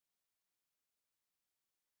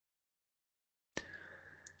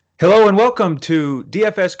Hello and welcome to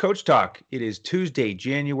DFS Coach Talk. It is Tuesday,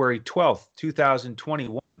 January 12th,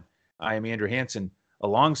 2021. I am Andrew Hansen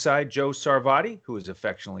alongside Joe Sarvati, who is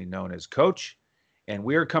affectionately known as Coach. And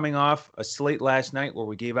we are coming off a slate last night where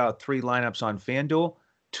we gave out three lineups on FanDuel.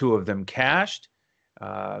 Two of them cashed.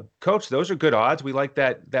 Coach, those are good odds. We like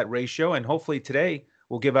that ratio. And hopefully today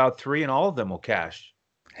we'll give out three and all of them will cash.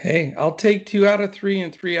 Hey, I'll take 2 out of 3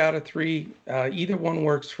 and 3 out of 3. Either one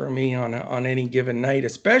works for me on any given night,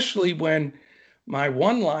 especially when my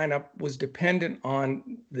one lineup was dependent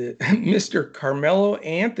on the Mr. Carmelo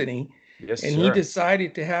Anthony, Yes, and he sir.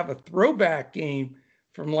 decided to have a throwback game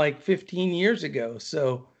from like 15 years ago.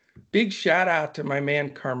 So big shout out to my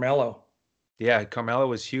man Carmelo. Yeah, Carmelo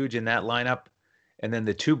was huge in that lineup. And then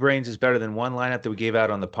the two brains is better than one lineup that we gave out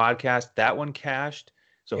on the podcast. That one cashed.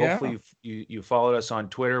 So hopefully Yeah. you followed us on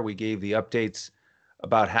Twitter. We gave the updates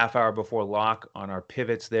about half hour before lock on our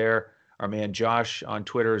pivots there. Our man Josh on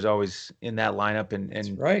Twitter is always in that lineup That's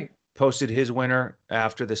and right. posted his winner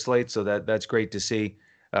after the slate. So that's great to see.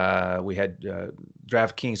 We had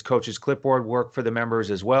DraftKings coaches clipboard work for the members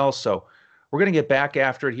as well. So we're going to get back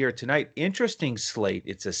after it here tonight. Interesting slate.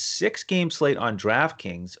 It's a 6-game slate on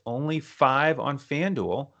DraftKings, only 5 on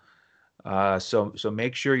FanDuel. So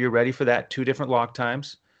make sure you're ready for that. 2 different lock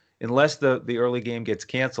times, unless the early game gets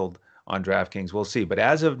canceled on DraftKings. We'll see. But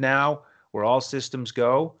as of now, we're all systems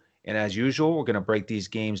go. And as usual, we're going to break these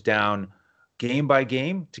games down game by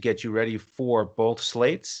game to get you ready for both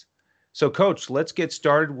slates. So, Coach, let's get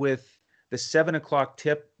started with the 7 o'clock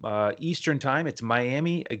tip Eastern time. It's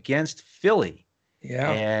Miami against Philly.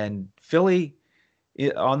 Yeah. And Philly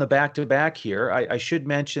on the back to back here. I should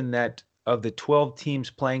mention that of the 12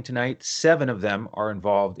 teams playing tonight, 7 of them are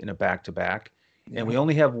involved in a back to back. And we Yeah.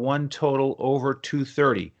 only have one total over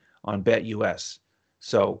 230 on BetUS.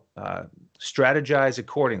 So strategize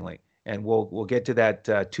accordingly. And we'll get to that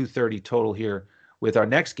 230 total here with our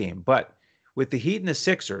next game. But with the Heat and the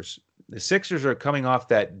Sixers are coming off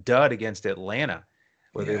that dud against Atlanta,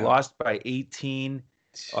 where they Yeah. lost by 18.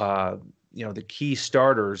 Uh, the key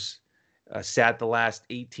starters sat the last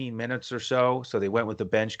 18 minutes or so. So they went with the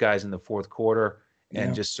bench guys in the fourth quarter and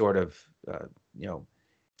Yeah. just sort of, you know,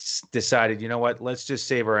 decided, you know what, let's just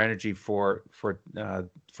save our energy for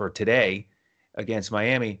today against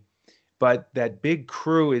Miami. But that big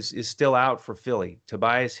crew is still out for Philly.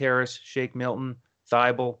 Tobias Harris, Shake Milton,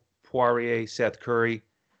 Thibault, Poirier, Seth Curry.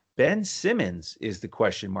 Ben Simmons is the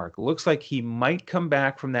question mark. Looks like he might come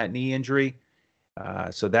back from that knee injury.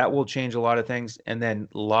 So that will change a lot of things. And then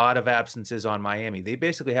a lot of absences on Miami. They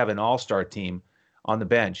basically have an all-star team on the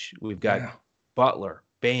bench. We've got Yeah. Butler,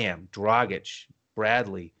 Bam, Dragic,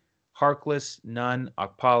 Bradley, Harkless, Nunn,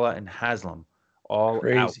 Okpala, and Haslam all out.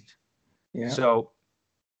 Crazy. Yeah. So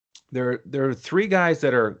there are 3 guys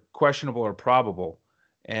that are questionable or probable,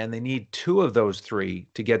 and they need 2 of those 3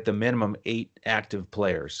 to get the minimum 8 active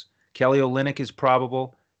players. Kelly Olynyk is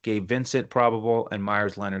probable, Gabe Vincent probable, and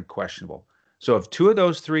Myers Leonard questionable. So if 2 of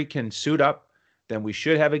those 3 can suit up, then we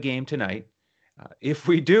should have a game tonight. If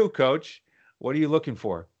we do, Coach, what are you looking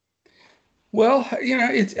for? Well,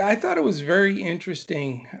 I thought it was very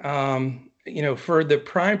interesting, for the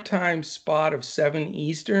primetime spot of 7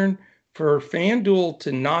 Eastern, for FanDuel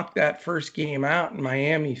to knock that first game out in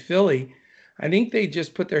Miami, Philly. I think they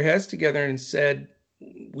just put their heads together and said,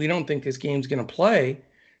 we don't think this game's going to play.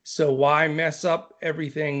 So why mess up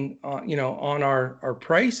everything, on our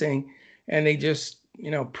pricing? And they just,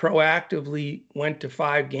 proactively went to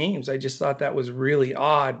 5 games. I just thought that was really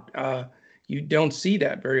odd. You don't see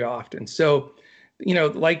that very often. So,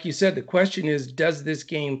 like you said, the question is, does this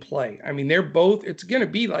game play? I mean, it's going to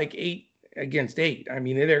be like 8 against 8. I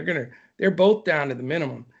mean, they're both down to the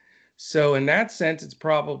minimum. So in that sense, it's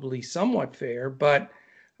probably somewhat fair. But,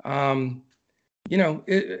 I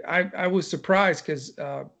was surprised because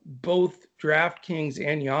both DraftKings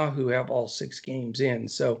and Yahoo have all 6 games in.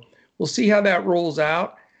 So we'll see how that rolls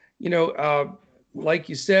out. Like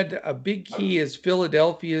you said, a big key is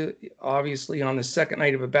Philadelphia, obviously, on the second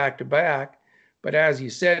night of a back-to-back. But as you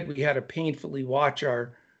said, we had to painfully watch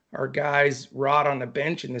our guys rot on the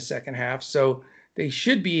bench in the second half. So they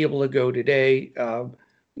should be able to go today,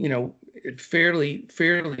 at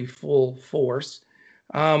fairly full force.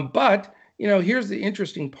 But here's the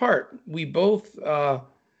interesting part. We both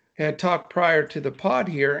had talked prior to the pod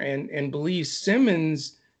here and believe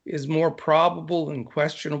Simmons is more probable than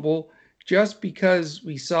questionable, just because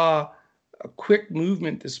we saw a quick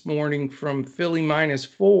movement this morning from Philly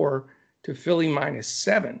 -4 to Philly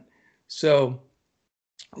 -7. So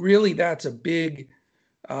really that's a big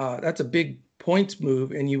points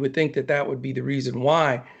move, and you would think that would be the reason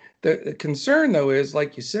why. The concern, though, is,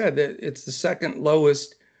 like you said, that it's the second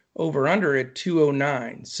lowest over under at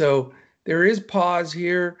 209. So there is pause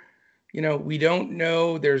here. We don't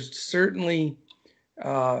know. There's certainly,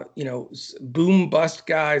 boom bust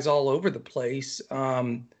guys all over the place.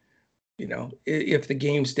 If the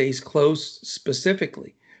game stays close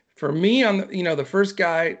specifically. For me, on the first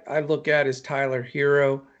guy I look at is Tyler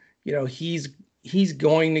Hero. He's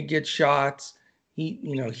going to get shots.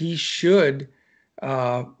 He should,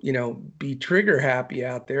 be trigger happy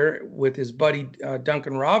out there with his buddy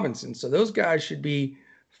Duncan Robinson. So those guys should be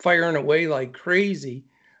firing away like crazy.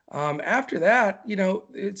 After that,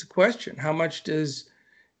 it's a question: how much does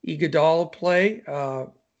Iguodala play?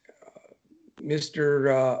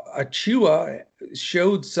 Mr. Achua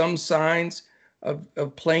showed some signs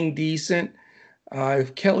of playing decent.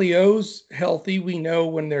 If Kelly O's healthy, we know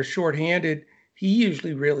when they're shorthanded, he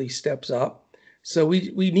usually really steps up. So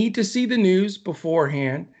we need to see the news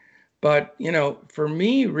beforehand. But, for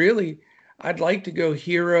me, really, I'd like to go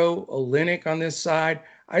Hero, Olynyk on this side.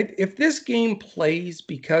 If this game plays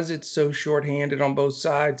because it's so shorthanded on both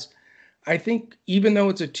sides, I think even though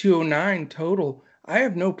it's a 209 total, I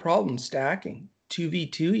have no problem stacking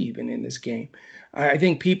 2v2 even in this game. I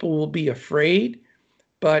think people will be afraid,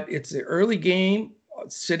 but it's the early game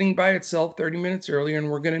sitting by itself 30 minutes earlier, and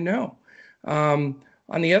we're going to know.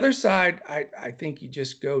 On the other side, I think you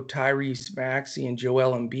just go Tyrese Maxey and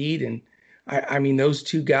Joel Embiid. And I mean, those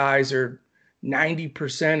two guys are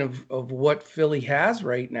 90% of what Philly has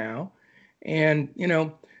right now. And,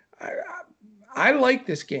 I like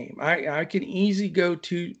this game. I can easily go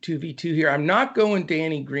 2v2 here. I'm not going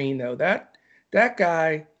Danny Green, though. That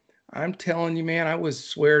guy, I'm telling you, man, I was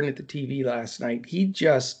swearing at the TV last night. He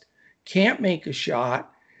just can't make a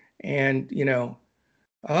shot. And,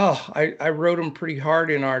 I wrote him pretty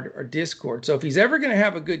hard in our Discord. So if he's ever going to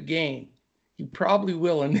have a good game, he probably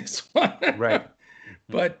will in this one. Right.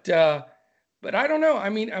 But I don't know. I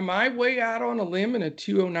mean, am I way out on a limb in a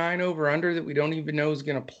 209 over under that we don't even know is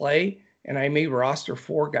going to play? And I may roster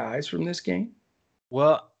 4 guys from this game?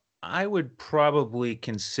 Well, I would probably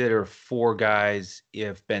consider 4 guys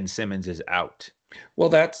if Ben Simmons is out. Well,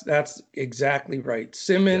 that's exactly right.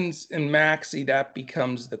 Simmons and Maxey, that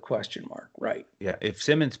becomes the question mark, right? Yeah, if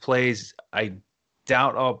Simmons plays, I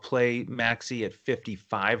doubt I'll play Maxey at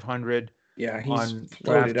 5,500. Yeah, he's on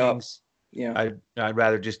floated up. DraftKings. Yeah, I'd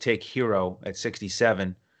rather just take Hero at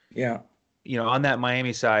 67. yeah, On that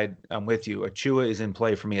Miami side, I'm with you. Achua is in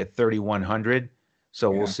play for me at 3,100.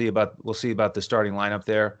 So Yeah. we'll see about the starting lineup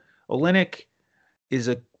there. Olynyk is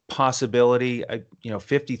a possibility.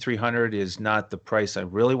 5,300 is not the price I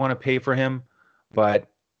really want to pay for him, but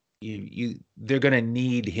they're going to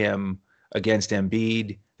need him against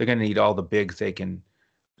Embiid. They're going to need all the bigs they can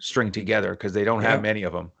string together because they don't have many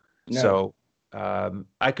of them. No. So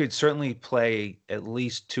I could certainly play at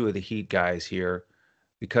least 2 of the Heat guys here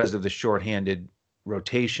because of the shorthanded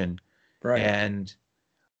rotation. Right. And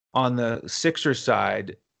on the Sixers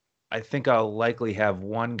side, I think I'll likely have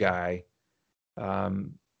one guy.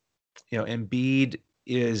 Embiid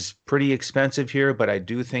is pretty expensive here, but I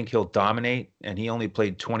do think he'll dominate, and he only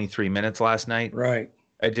played 23 minutes last night. Right.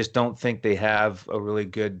 I just don't think they have a really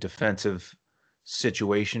good defensive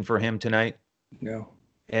situation for him tonight. No.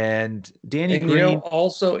 And Danny Green.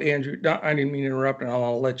 Also, Andrew, I didn't mean to interrupt, and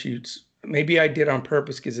I'll let you. Maybe I did on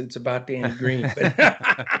purpose because it's about Danny Green. But,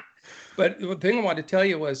 but the thing I wanted to tell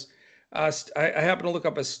you was I happened to look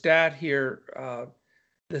up a stat here.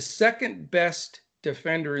 The second best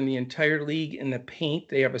defender in the entire league in the paint.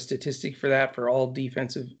 They have a statistic for that for all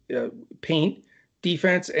defensive paint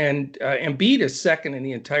defense. And Embiid is second in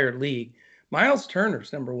the entire league. Miles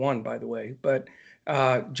Turner's number 1, by the way. But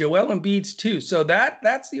Joel Embiid's 2. So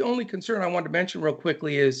that's the only concern I wanted to mention real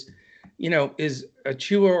quickly is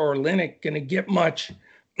Achua or Olynyk going to get much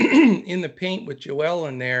in the paint with Joel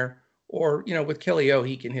in there? Or, with Kelly O,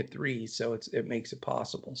 he can hit 3, so it makes it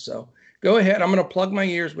possible. So go ahead. I'm going to plug my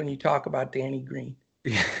ears when you talk about Danny Green.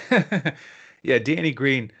 Yeah, Danny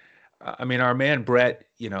Green. I mean, our man Brett,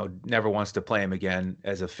 never wants to play him again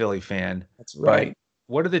as a Philly fan. That's right. But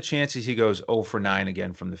what are the chances he goes 0 for 9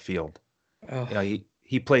 again from the field? Oh.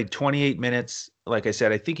 He played 28 minutes. Like I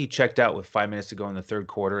said, I think he checked out with 5 minutes to go in the third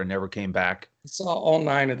quarter and never came back. I saw all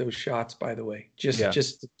 9 of those shots, by the way, just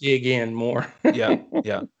to dig in more. Yeah.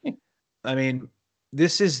 I mean,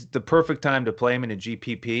 this is the perfect time to play him in a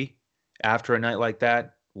GPP after a night like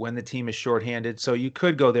that when the team is shorthanded. So you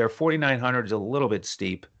could go there. 4,900 is a little bit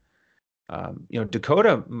steep.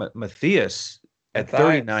 Dakota Mathias at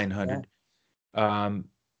 3,900.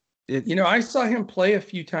 Yeah. I saw him play a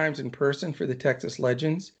few times in person for the Texas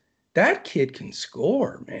Legends. That kid can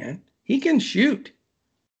score, man. He can shoot.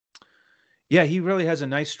 Yeah, he really has a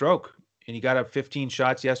nice stroke. and he got up 15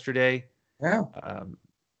 shots yesterday. Yeah.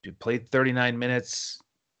 He played 39 minutes,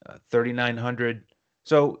 3,900.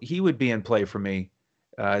 So he would be in play for me,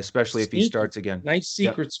 especially if he Sneaky. starts again. Nice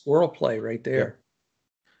Yep. secret squirrel play right Yep. there.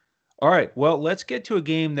 All right. Well, let's get to a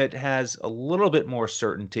game that has a little bit more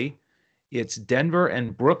certainty. It's Denver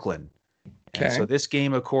and Brooklyn. And so Okay. this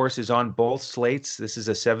game, of course, is on both slates. This is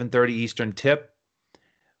a 7:30 Eastern tip.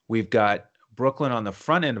 We've got Brooklyn on the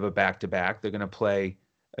front end of a back-to-back. They're going to play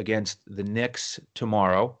against the Knicks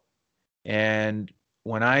tomorrow. And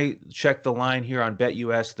when I checked the line here on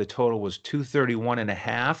BetUS, the total was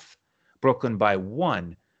 231.5, Brooklyn by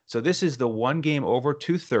 1. So this is the one game over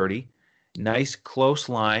 230. Nice close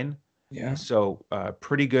line. Yeah. So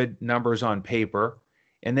pretty good numbers on paper.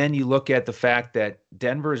 And then you look at the fact that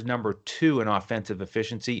Denver is number 2 in offensive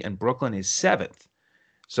efficiency and Brooklyn is 7th.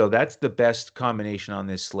 So that's the best combination on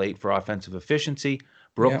this slate for offensive efficiency. Yeah.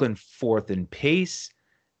 Brooklyn 4th in pace.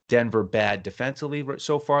 Denver bad defensively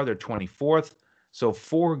so far. They're 24th. So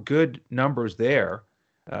 4 good numbers there.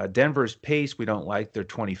 Denver's pace we don't like. They're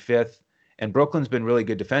 25th. And Brooklyn's been really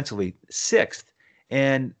good defensively, 6th.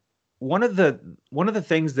 And one of the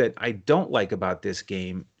things that I don't like about this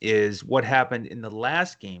game is what happened in the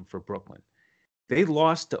last game for Brooklyn. They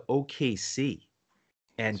lost to OKC,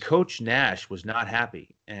 and Coach Nash was not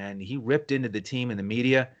happy, and he ripped into the team in the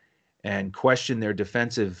media and questioned their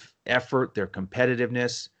defensive effort, their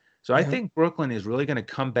competitiveness. So I Yeah. think Brooklyn is really going to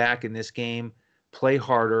come back in this game, play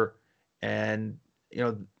harder, and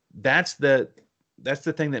that's the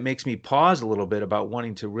thing that makes me pause a little bit about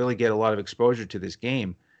wanting to really get a lot of exposure to this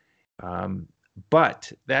game.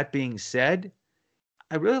 But that being said,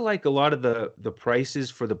 I really like a lot of the prices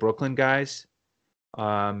for the Brooklyn guys,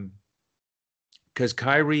 because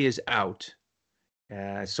Kyrie is out.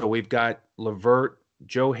 So we've got LeVert,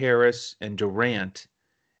 Joe Harris, and Durant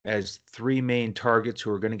as 3 main targets who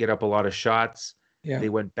are going to get up a lot of shots. Yeah. They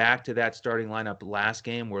went back to that starting lineup last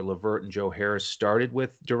game where LeVert and Joe Harris started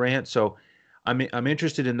with Durant. So I'm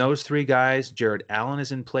interested in those 3 guys. Jared Allen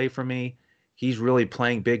is in play for me. He's really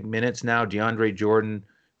playing big minutes now. DeAndre Jordan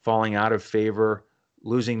falling out of favor,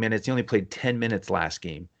 losing minutes. He only played 10 minutes last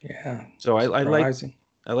game. Yeah. So I Surprising.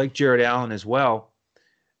 like Jared Allen as well.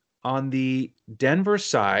 On the Denver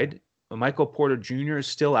side, Michael Porter Jr. is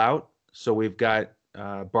still out. So we've got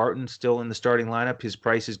Barton still in the starting lineup. His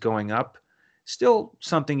price is going up. Still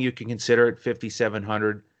something you can consider at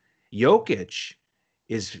 5,700. Jokic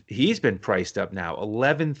he's been priced up now,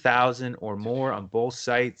 11,000 or more on both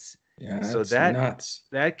sites. Yeah. So That's that nuts.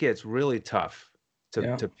 that gets really tough to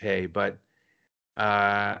Yeah. pay. But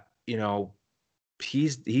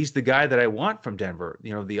he's the guy that I want from Denver.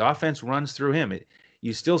 The offense runs through him.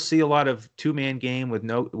 You still see a lot of 2-man game with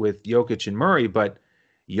Jokic and Murray, but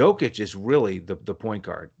Jokic is really the point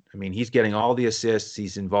guard. I mean, he's getting all the assists.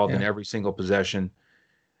 He's involved in Yeah. every single possession.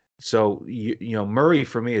 So Murray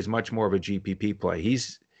for me is much more of a GPP play.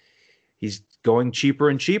 He's going cheaper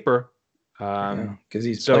and cheaper. Because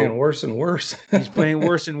he's so playing worse and worse. he's playing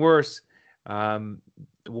worse and worse.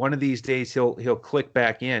 One of these days he'll click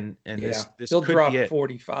back in, and Yeah. this He'll could drop be it.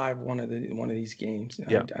 45 one of these games.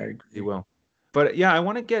 Yeah. I agree. He will. But yeah, I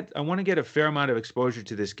want to get a fair amount of exposure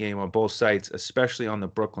to this game on both sides, especially on the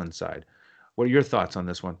Brooklyn side. What are your thoughts on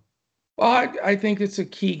this one? Well, I think it's a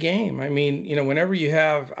key game. I mean, whenever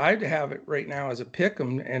I'd have it right now as a pick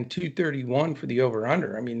 'em and 231 for the over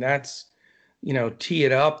under. I mean, that's, tee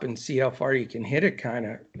it up and see how far you can hit it kind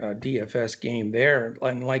of DFS game there.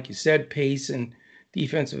 And like you said, pace and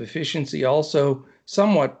defensive efficiency also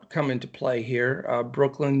somewhat come into play here.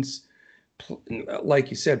 Brooklyn's,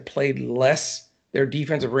 like you said, played less. Their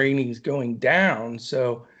defensive ratings going down.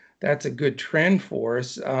 So that's a good trend for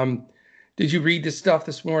us. Did you read the stuff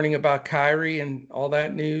this morning about Kyrie and all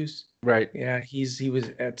that news? Right. Yeah, he was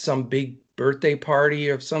at some big birthday party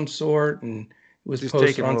of some sort and was Just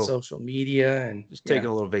posted on social media and Just taking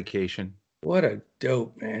a little vacation. what a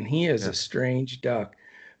dope, man. He is a strange duck.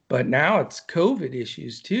 But now it's COVID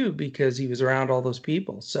issues too because he was around all those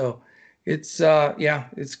people. So it's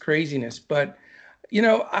it's craziness. But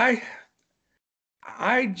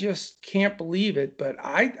I just can't believe it, but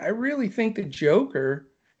I really think the Joker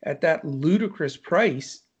at that ludicrous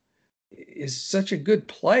price is such a good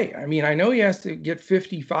play. I mean, I know he has to get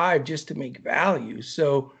 55 just to make value.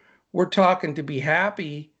 So we're talking to be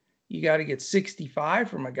happy, you got to get 65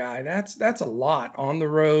 from a guy. That's a lot on the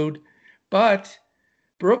road. But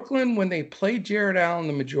Brooklyn, when they play Jared Allen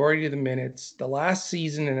the majority of the minutes, the last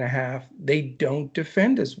season and a half, they don't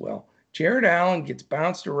defend as well. Jared Allen gets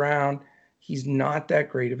bounced around. He's not that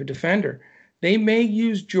great of a defender. They may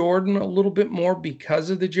use Jordan a little bit more because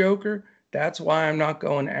of the Joker. That's why I'm not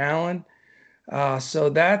going Allen. So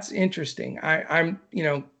that's interesting. I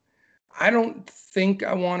don't think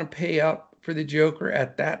I want to pay up for the Joker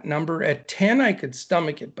at that number. At 10, I could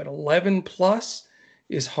stomach it, but 11 plus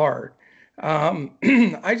is hard.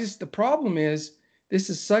 The problem is this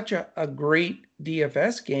is such a great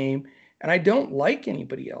DFS game, and I don't like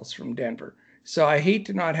anybody else from Denver. So I hate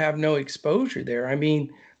to not have no exposure there. I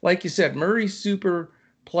mean, like you said, Murray's super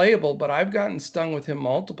playable, but I've gotten stung with him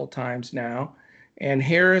multiple times now. And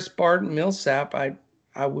Harris, Barton, Millsap,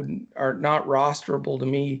 I wouldn't are not rosterable to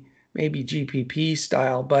me, maybe GPP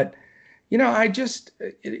style, but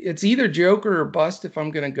it's either Joker or bust if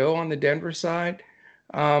I'm going to go on the Denver side.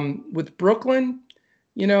 With Brooklyn,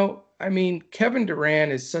 I mean, Kevin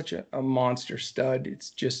Durant is such a monster stud.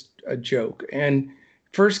 It's just a joke. And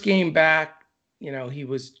first game back, he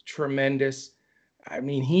was tremendous. I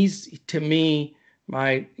mean, he's to me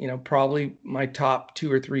probably my top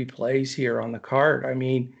two or three plays here on the card. I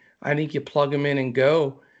mean, I think you plug him in and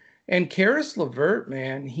go. And Karis LeVert,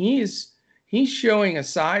 man, he's showing a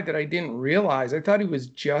side that I didn't realize. I thought he was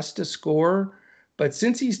just a scorer, but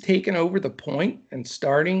since he's taken over the point and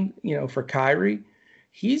starting, for Kyrie,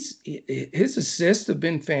 his assists have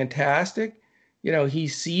been fantastic. He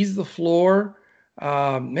sees the floor.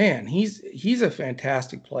 Man, he's a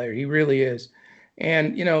fantastic player. He really is.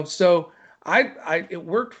 And so it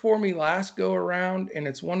worked for me last go around, and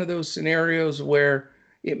it's one of those scenarios where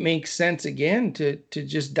it makes sense again to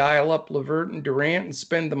just dial up LeVert and Durant and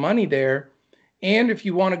spend the money there. And if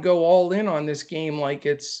you want to go all in on this game like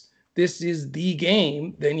this is the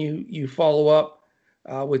game, then you follow up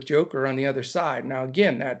with Joker on the other side. Now,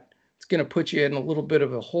 again, it's going to put you in a little bit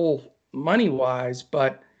of a hole money-wise,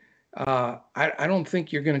 but I don't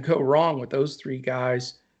think you're going to go wrong with those three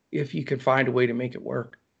guys if you can find a way to make it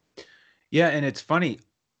work. Yeah, and it's funny.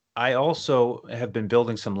 I also have been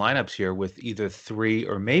building some lineups here with either 3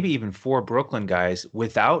 or maybe even 4 Brooklyn guys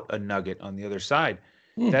without a nugget on the other side.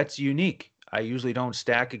 That's unique. I usually don't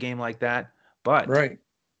stack a game like that, but right.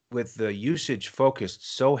 With the usage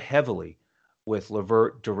focused so heavily with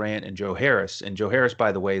LeVert, Durant, and Joe Harris, and Joe Harris,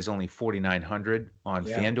 by the way, is only 4,900 on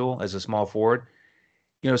FanDuel as a small forward.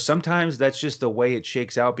 Sometimes that's just the way it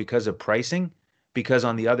shakes out because of pricing. Because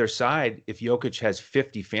on the other side, if Jokic has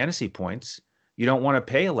 50 fantasy points, you don't want to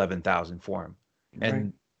pay 11,000 for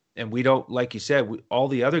him. And we don't, like you said, all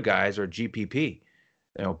the other guys are GPP.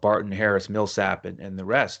 Barton, Harris, Millsap, and the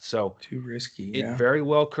rest. So too risky. It very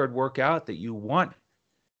well could work out that you want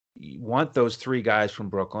those 3 guys from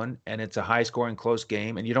Brooklyn, and it's a high scoring close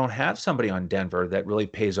game, and you don't have somebody on Denver that really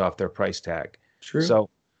pays off their price tag. True. So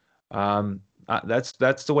that's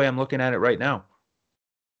the way I'm looking at it right now.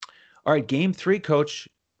 All right, game 3, coach,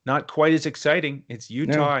 not quite as exciting. It's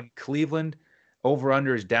Utah and Cleveland. Over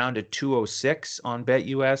under is down to 206 on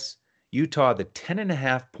BetUS. Utah, the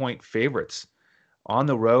 10.5 point favorites on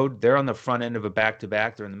the road. They're on the front end of a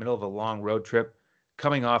back-to-back. They're in the middle of a long road trip,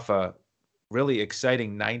 coming off a really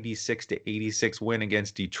exciting 96-86 win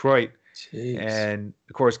against Detroit. Jeez. And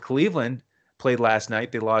of course, Cleveland played last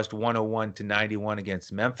night. They lost 101-91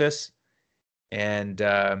 against Memphis. And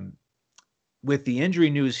with the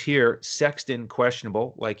injury news here, Sexton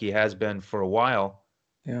questionable, like he has been for a while.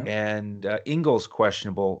 Yeah. And Ingles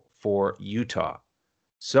questionable for Utah.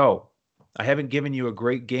 So I haven't given you a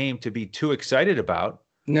great game to be too excited about.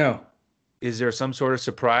 No. Is there some sort of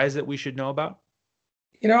surprise that we should know about?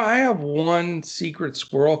 I have one secret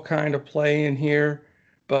squirrel kind of play in here,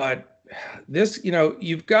 but this,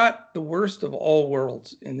 you've got the worst of all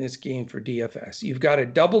worlds in this game for DFS. You've got a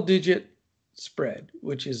double-digit spread,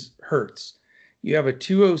 which hurts. You have a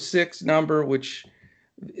 206 number, which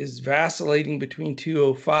is vacillating between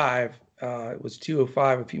 205. It was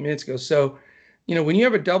 205 a few minutes ago. So, when you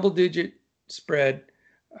have a double-digit spread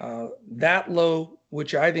that low,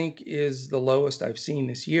 which I think is the lowest I've seen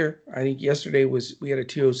this year. I think yesterday we had a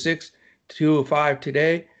 206, 205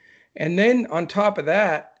 today. And then on top of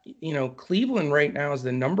that, Cleveland right now is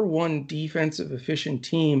the number 1 defensive efficient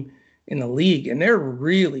team in the league, and they're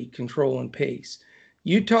really controlling pace.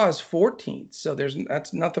 Utah is 14th, so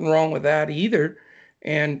that's nothing wrong with that either.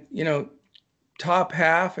 And, top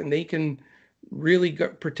half, and they can really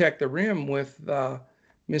protect the rim with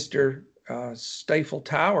Mr. Stifle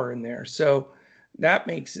Tower in there. So that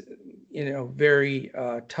makes it, very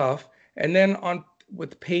tough. And then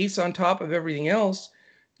with pace on top of everything else,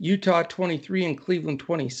 Utah 23 and Cleveland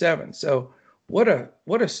 27. So what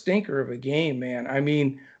a stinker of a game, man. I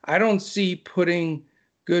mean, I don't see putting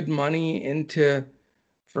good money into,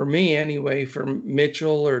 for me anyway, for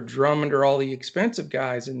Mitchell or Drummond or all the expensive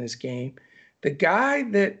guys in this game. The guy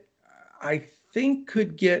that I think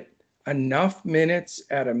could get enough minutes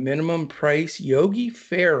at a minimum price, Yogi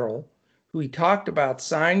Ferrell, who he talked about,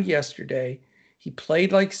 signed yesterday. He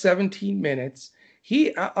played like 17 minutes.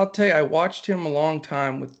 I'll tell you, I watched him a long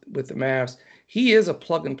time with the Mavs. He is a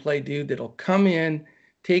plug and play dude that'll come in,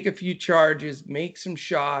 take a few charges, make some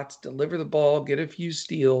shots, deliver the ball, get a few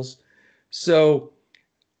steals. So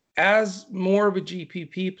as more of a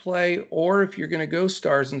GPP play, or if you're going to go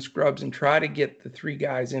stars and scrubs and try to get the three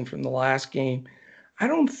guys in from the last game, I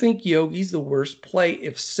don't think Yogi's the worst play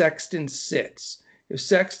if Sexton sits. If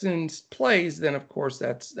Sexton plays, then of course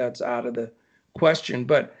that's out of the question.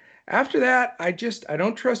 But after that, I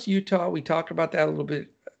don't trust Utah. We talked about that a little bit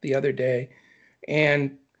the other day.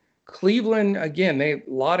 And Cleveland, again, a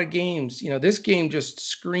lot of games, this game just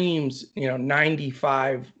screams,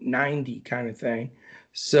 95-90 kind of thing.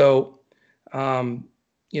 So, I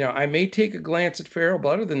may take a glance at Farrell, but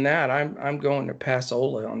other than that, I'm going to pass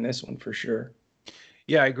Ola on this one for sure.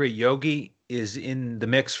 Yeah, I agree. Yogi is in the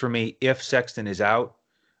mix for me if Sexton is out,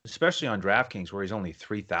 especially on DraftKings where he's only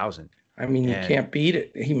 3,000. I mean, you can't beat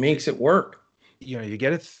it. He makes it work. You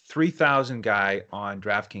get a 3,000 guy on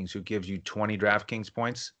DraftKings who gives you 20 DraftKings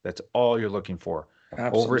points. That's all you're looking for.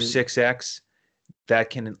 Absolutely. Over 6x, that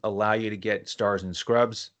can allow you to get stars and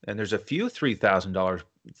scrubs. And there's a few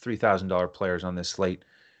 $3,000 players on this slate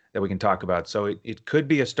that we can talk about. So it could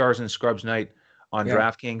be a stars and scrubs night on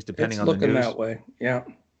DraftKings, depending on the news. It's looking that way. Yeah.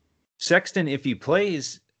 Sexton, if he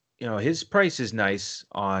plays, his price is nice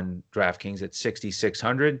on DraftKings at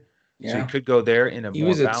 6,600. Yeah. So you could go there in a He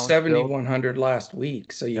was at 7,100 last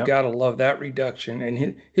week. So you got to love that reduction.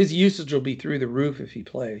 And his usage will be through the roof if he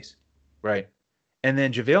plays. Right. And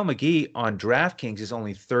then JaVale McGee on DraftKings is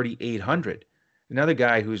only 3,800. Another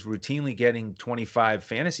guy who's routinely getting 25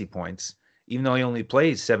 fantasy points, even though he only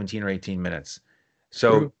plays 17 or 18 minutes.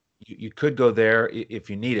 So you could go there if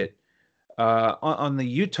you need it. On the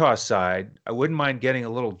Utah side, I wouldn't mind getting a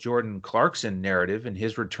little Jordan Clarkson narrative in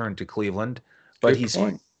his return to Cleveland, but he's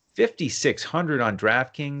 5,600 on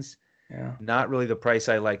DraftKings. Yeah. Not really the price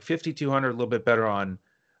I like. 5,200, a little bit better on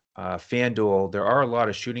FanDuel. There are a lot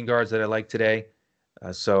of shooting guards that I like today.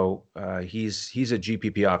 So he's a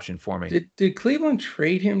GPP option for me. Did Cleveland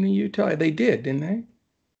trade him to Utah? They did, didn't they?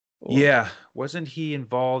 Yeah. Wasn't he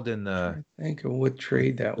involved in I think of what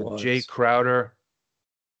trade that was. Jay Crowder?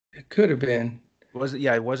 It could have been. Was it?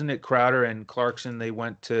 Yeah, wasn't it Crowder and Clarkson? They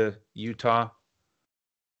went to Utah.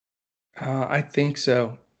 I think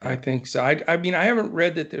so. I think so. I mean, I haven't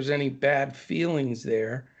read that there's any bad feelings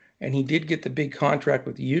there, and he did get the big contract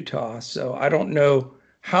with Utah, so I don't know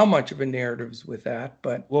how much of a narrative is with that,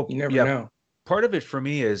 but you never know. Part of it for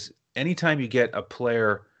me is anytime you get a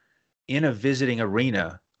player in a visiting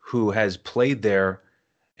arena who has played there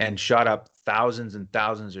and shot up thousands and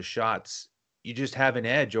thousands of shots, you just have an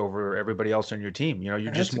edge over everybody else on your team. You're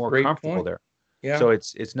just more comfortable there. Yeah. So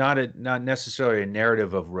it's not necessarily a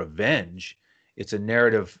narrative of revenge. It's a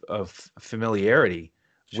narrative of familiarity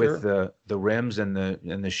with the rims and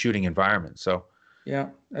the shooting environment. So yeah,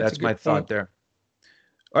 that's my thought there.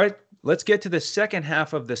 All right, let's get to the second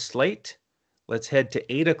half of the slate. Let's head to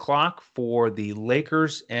 8:00 for the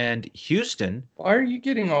Lakers and Houston. Why are you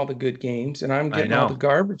getting all the good games and I'm getting all the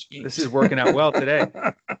garbage games? This is working out well today.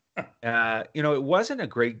 It wasn't a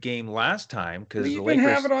great game last time because the Lakers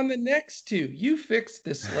have it on the next two. You fixed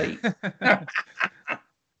the slate.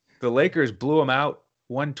 The Lakers blew them out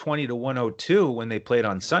 120-102 when they played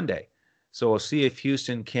on Sunday. So we'll see if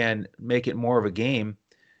Houston can make it more of a game.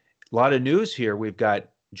 A lot of news here. We've got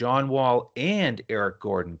John Wall and Eric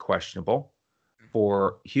Gordon questionable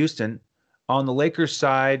for Houston. On the Lakers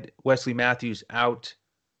side, Wesley Matthews out,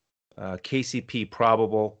 KCP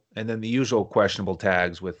probable, and then the usual questionable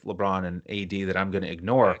tags with LeBron and AD that I'm going to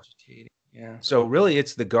ignore. Yeah. So really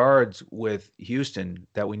it's the guards with Houston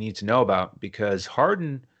that we need to know about because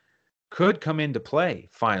Harden could come into play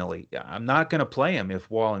finally. I'm not going to play him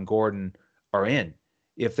if Wall and Gordon are in.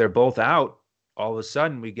 If they're both out, all of a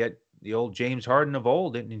sudden we get the old James Harden of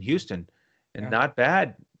old in Houston, and not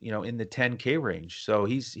bad, in the 10K range. So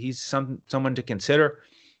he's someone to consider.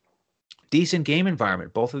 Decent game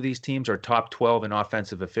environment. Both of these teams are top 12 in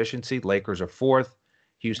offensive efficiency. Lakers are 4th,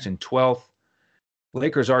 Houston 12th.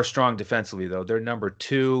 Lakers are strong defensively, though. They're number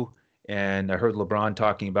 2, and I heard LeBron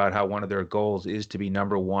talking about how one of their goals is to be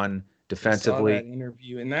number 1 defensively. I saw that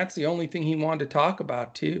interview, and that's the only thing he wanted to talk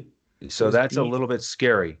about, too. So that's a little bit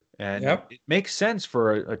scary. And it makes sense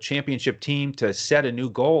for a championship team to set a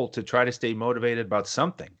new goal to try to stay motivated about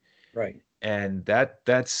something. Right. And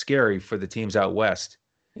that's scary for the teams out west.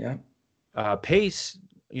 Yeah. Pace,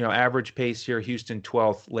 average pace here, Houston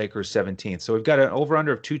 12th, Lakers 17th. So we've got an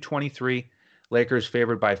over-under of 223, Lakers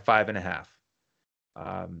favored by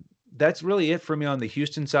 5.5. That's really it for me on the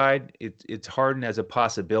Houston side. It's Harden as a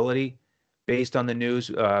possibility. based on the news.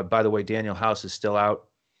 By the way, Daniel House is still out.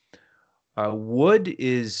 Wood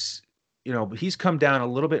is, he's come down a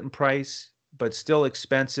little bit in price, but still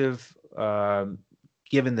expensive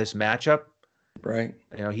given this matchup. Right.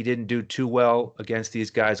 He didn't do too well against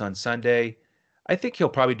these guys on Sunday. I think he'll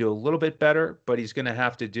probably do a little bit better, but he's going to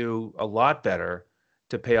have to do a lot better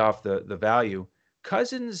to pay off the value.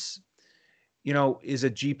 Cousins, is a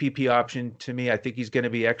GPP option to me. I think he's going to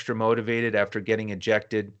be extra motivated after getting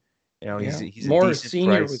ejected. He's a Morris decent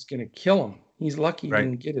Senior price. was going to kill him. He's lucky he Right.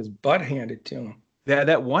 didn't get his butt handed to him.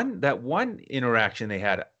 That one interaction they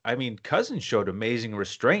had. I mean, Cousins showed amazing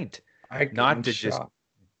restraint, not to just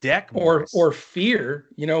deck Morris. or fear.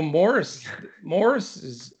 Morris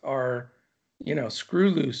are screw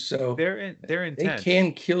loose. So they're intense. They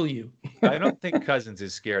can kill you. I don't think Cousins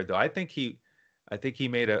is scared though. I think he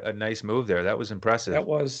made a nice move there. That was impressive. That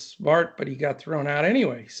was smart, but he got thrown out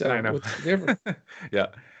anyway. So I know. what's the difference? Yeah.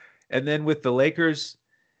 And then with the Lakers,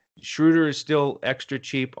 Schroeder is still extra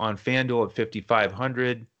cheap on FanDuel at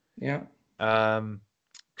 5,500. Yeah.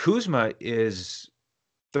 Kuzma is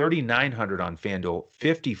 3,900 on FanDuel,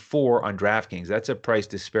 54 on DraftKings. That's a price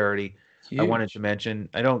disparity. Huge. I wanted to mention.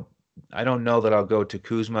 I don't know that I'll go to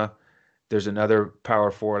Kuzma. There's another power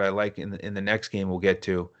forward I like in the next game we'll get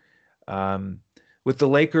to. With the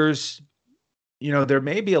Lakers, there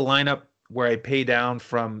may be a lineup where I pay down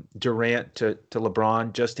from Durant to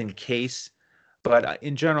LeBron just in case. But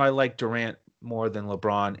in general, I like Durant more than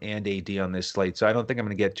LeBron and AD on this slate. So I don't think I'm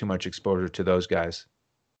going to get too much exposure to those guys.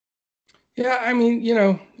 Yeah, I mean,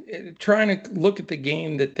 trying to look at the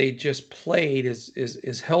game that they just played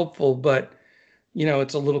is helpful, but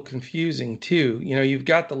it's a little confusing too. You've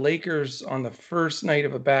got the Lakers on the first night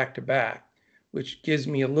of a back-to-back, which gives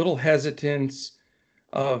me a little hesitance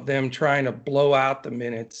of them trying to blow out the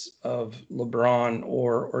minutes of LeBron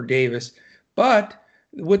or Davis. But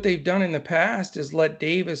what they've done in the past is let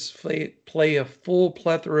Davis play a full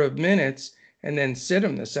plethora of minutes and then sit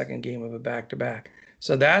him the second game of a back-to-back.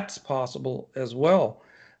 So that's possible as well.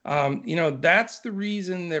 That's the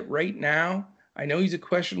reason that right now, I know he's a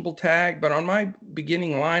questionable tag, but on my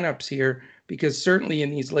beginning lineups here, because certainly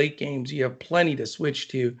in these late games, you have plenty to switch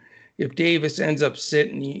to. If Davis ends up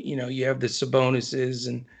sitting, you have the Sabonis's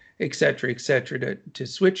and et cetera, to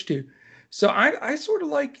switch to. So I sort of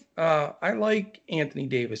like Anthony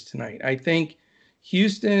Davis tonight. I think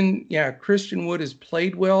Houston, Christian Wood has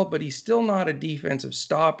played well, but he's still not a defensive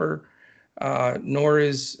stopper, nor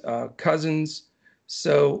is Cousins.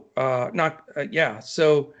 So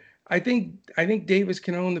So I think Davis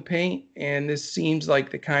can own the paint, and this seems like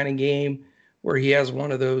the kind of game where he has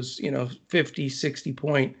one of those 50, 60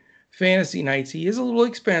 point fantasy nights. He is a little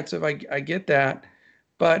expensive. I get that.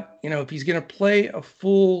 But, if he's going to play a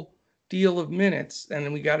full deal of minutes,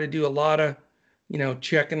 then we got to do a lot of,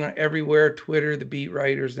 checking everywhere, Twitter, the beat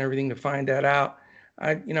writers and everything to find that out.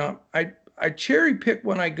 I cherry pick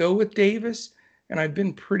when I go with Davis, and I've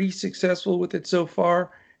been pretty successful with it so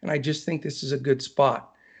far. And I just think this is a good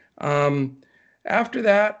spot. After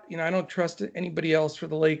that, I don't trust anybody else for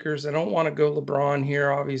the Lakers. I don't want to go LeBron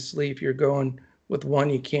here. Obviously, if you're going with one,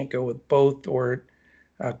 you can't go with both, or it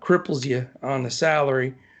cripples you on the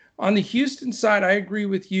salary. On the Houston side, I agree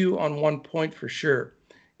with you on one point for sure.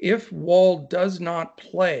 If Wall does not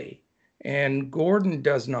play and Gordon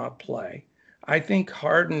does not play, I think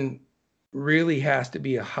Harden really has to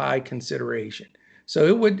be a high consideration. So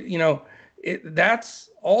it would, that's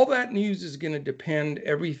all. That news is going to depend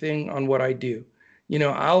everything on what I do.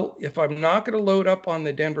 If I'm not going to load up on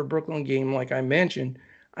the Denver-Brooklyn game, like I mentioned,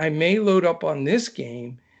 I may load up on this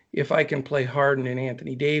game if I can play Harden and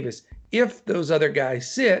Anthony Davis, if those other guys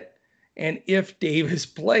sit, and if Davis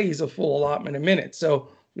plays a full allotment of minutes. So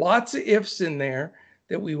lots of ifs in there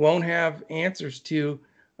that we won't have answers to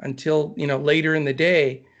until, later in the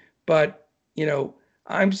day. But,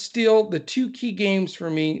 I'm still, the two key games for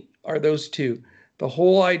me are those two. The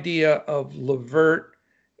whole idea of LeVert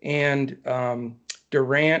and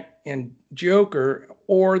Durant and Joker,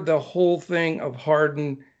 or the whole thing of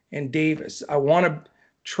Harden and Davis. I want to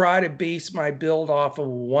try to base my build off of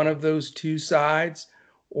one of those two sides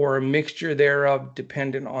or a mixture thereof,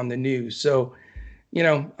 dependent on the news. So,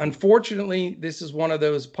 unfortunately, this is one of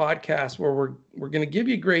those podcasts where we're going to give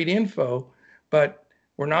you great info, but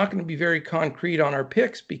we're not going to be very concrete on our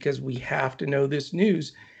picks because we have to know this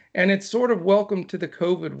news. And it's sort of welcome to the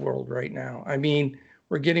COVID world right now. I mean,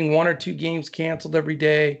 we're getting 1 or 2 games canceled every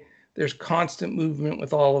day. There's constant movement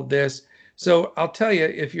with all of this. So I'll tell you,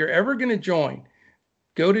 if you're ever going to join,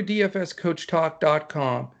 go to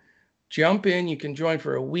dfscoachtalk.com, jump in. You can join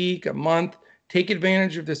for a week, a month, take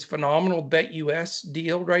advantage of this phenomenal BetUS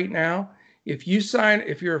deal right now. If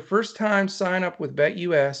you're a first time sign up with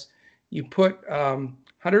BetUS, you put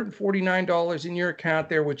 $149 in your account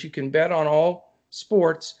there, which you can bet on all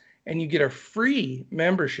sports, and you get a free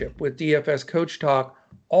membership with DFS Coach Talk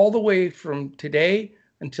all the way from today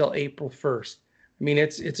until April 1st. I mean,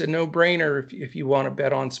 it's a no-brainer if you want to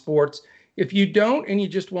bet on sports. If you don't and you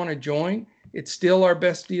just want to join, it's still our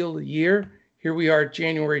best deal of the year. Here we are,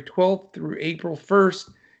 January 12th through April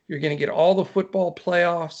 1st. You're going to get all the football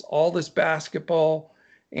playoffs, all this basketball,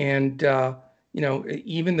 and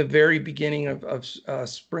even the very beginning of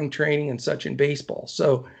spring training and such in baseball.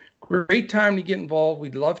 So great time to get involved.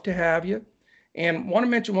 We'd love to have you. And want to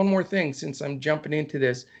mention one more thing since I'm jumping into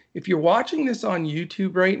this. If you're watching this on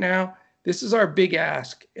YouTube right now, this is our big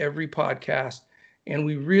ask every podcast. And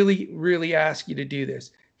we really, really ask you to do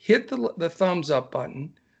this. Hit the thumbs up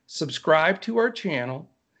button, subscribe to our channel,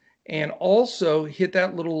 and also hit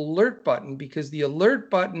that little alert button, because the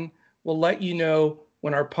alert button will let you know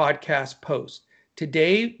when our podcast posts.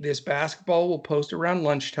 Today, this basketball will post around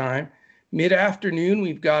lunchtime. Mid-afternoon,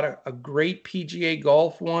 we've got a great PGA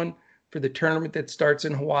golf one for the tournament that starts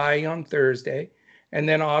in Hawaii on Thursday. And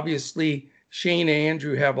then obviously Shane and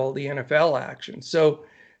Andrew have all the NFL action. So,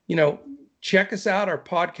 check us out. Our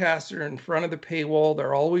podcasts are in front of the paywall.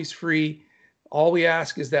 They're always free. All we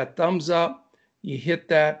ask is that thumbs up. You hit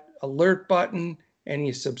that alert button and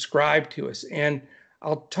you subscribe to us. And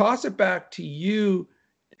I'll toss it back to you,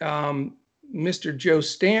 Mr. Joe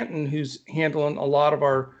Stanton, who's handling a lot of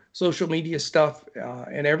our social media stuff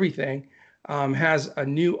and everything. Has a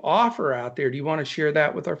new offer out there. Do you want to share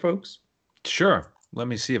that with our folks? Sure. Let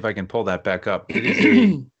me see if I can pull that back up.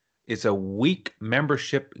 It's a week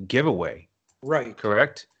membership giveaway. Right.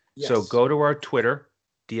 Correct? Yes. So go to our Twitter,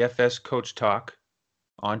 DFS Coach Talk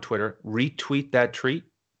on Twitter. Retweet that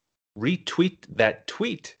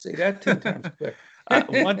tweet. Say that 10 times quick.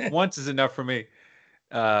 Once is enough for me.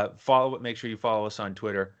 Follow it. Make sure you follow us on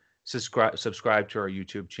Twitter. Subscribe to our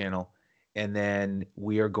YouTube channel. And then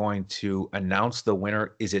we are going to announce the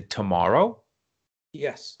winner. Is it tomorrow?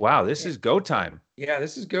 Yes. Wow, this is go time. Yeah,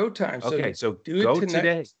 this is go time. Okay, so do it go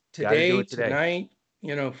today. Today, tonight,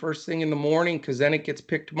 first thing in the morning, because then it gets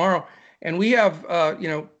picked tomorrow. And we have,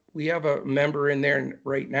 we have a member in there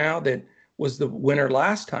right now that was the winner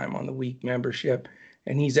last time on the week membership,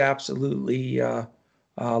 and he's absolutely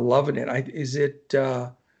loving it.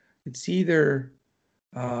 It's either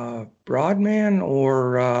Broadman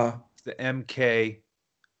or the MK.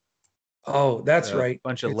 Oh, that's right.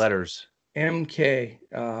 Bunch of letters. MK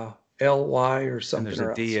LY or something. And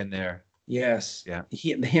there's a D in there. Yes. Yeah.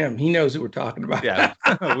 He knows who we're talking about. Yeah,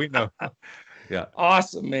 we know. Yeah.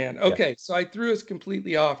 Awesome, man. Okay, so I threw us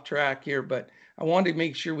completely off track here, but I wanted to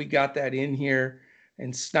make sure we got that in here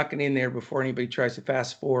and snuck it in there before anybody tries to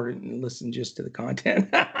fast forward and listen just to the content.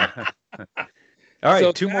 All right,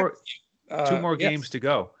 So two more games to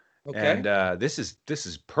go. Okay. And this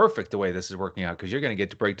is perfect the way this is working out, because you're going to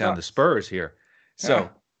get to break down the Spurs here. So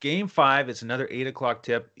Game 5, it's another 8:00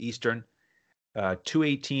 tip Eastern.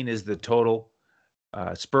 218 is the total.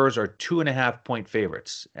 Spurs are 2.5-point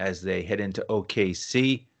favorites as they head into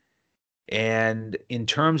OKC. And in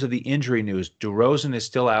terms of the injury news, DeRozan is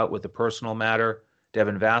still out with a personal matter.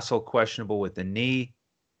 Devin Vassell questionable with the knee.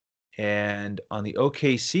 And on the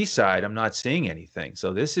OKC side, I'm not seeing anything.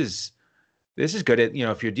 So this is good.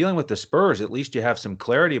 If you're dealing with the Spurs, at least you have some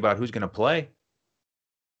clarity about who's going to play.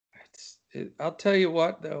 I'll tell you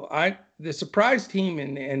what, though, the surprise team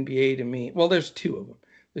in the NBA to me, well, there's two of them.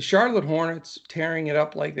 The Charlotte Hornets tearing it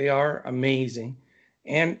up like they are, amazing,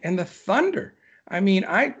 and the Thunder. I mean,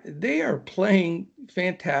 they are playing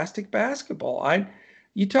fantastic basketball.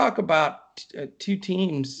 You talk about two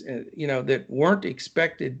teams, that weren't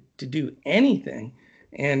expected to do anything,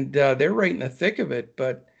 and they're right in the thick of it.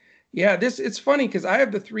 But yeah, it's funny because I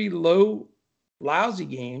have the 3 lousy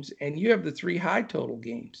games, and you have the 3 high total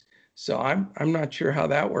games. So I'm not sure how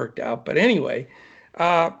that worked out. But anyway,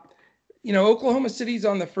 Oklahoma City's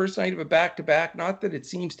on the first night of a back-to-back. Not that it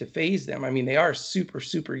seems to phase them. I mean, they are super,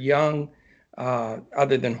 super young,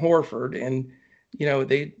 other than Horford. And,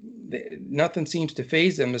 they nothing seems to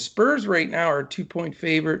phase them. The Spurs right now are a 2-point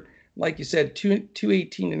favorite. Like you said,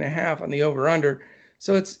 218.5 on the over-under.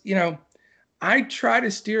 So it's, I try to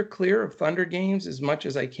steer clear of Thunder games as much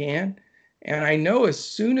as I can. And I know as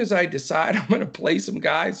soon as I decide I'm going to play some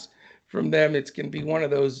guys from them, it's going to be one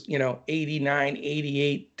of those, 89,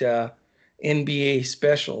 88 NBA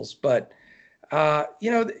specials. But,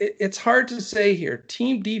 it's hard to say here.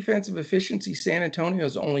 Team defensive efficiency, San Antonio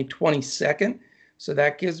is only 22nd. So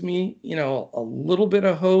that gives me, a little bit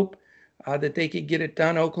of hope that they could get it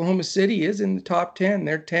done. Oklahoma City is in the top 10.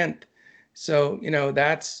 They're 10th. So,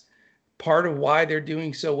 that's part of why they're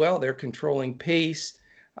doing so well. They're controlling pace,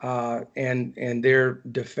 and they're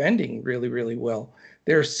defending really, really well.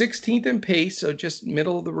 They're 16th in pace, so just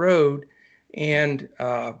middle of the road. And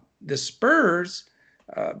the Spurs,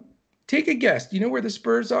 uh, take a guess. Do you know where the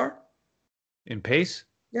Spurs are? In pace?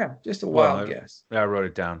 Yeah, just a Well, wild guess. I wrote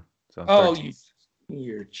it down. So Oh, 13.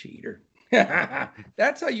 you're a cheater.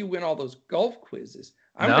 That's how you win all those golf quizzes.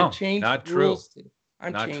 I'm going No, to change not the true. rules.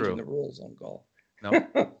 I'm Not changing true. the rules on golf.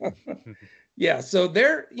 No. Yeah, so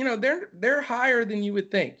they're higher than you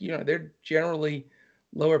would think. They're generally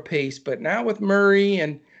lower pace, but now with Murray,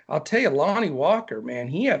 and I'll tell you, Lonnie Walker, man,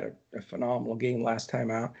 he had a phenomenal game last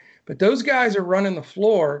time out. But those guys are running the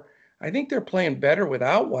floor. I think they're playing better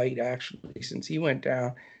without White, actually, since he went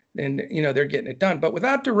down. And they're getting it done. But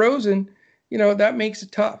without DeRozan, that makes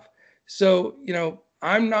it tough. So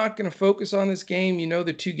I'm not going to focus on this game.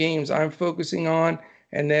 The two games I'm focusing on,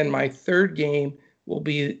 and then my third game will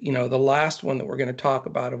be, the last one that we're going to talk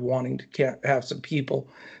about, of wanting to have some people.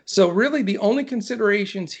 So really the only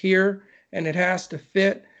considerations here, and it has to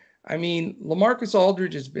fit. I mean, LaMarcus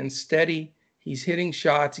Aldridge has been steady. He's hitting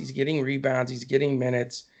shots. He's getting rebounds. He's getting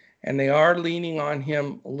minutes. And they are leaning on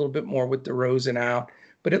him a little bit more with DeRozan out.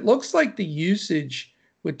 But it looks like the usage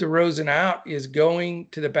with DeRozan out is going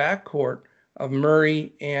to the backcourt of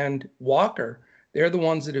Murray and Walker. They're the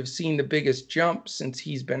ones that have seen the biggest jump since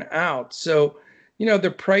he's been out. So,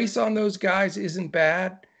 the price on those guys isn't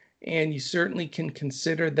bad, and you certainly can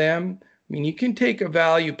consider them. I mean, you can take a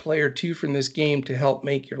value player too from this game to help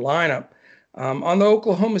make your lineup. On the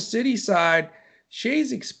Oklahoma City side,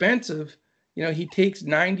 Shea's expensive. He takes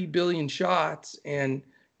 90 billion shots, and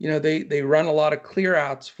they run a lot of clear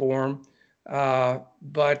outs for him.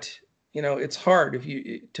 But it's hard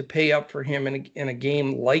to pay up for him in a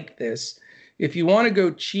game like this. If you want to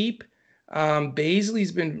go cheap,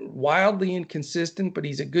 Baisley's been wildly inconsistent, but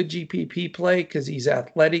he's a good GPP play because he's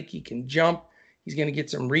athletic. He can jump. He's going to get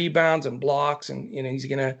some rebounds and blocks, and he's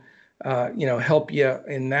going to help you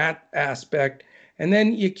in that aspect. And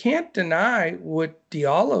then you can't deny what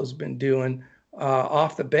Diallo's been doing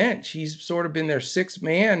off the bench. He's sort of been their sixth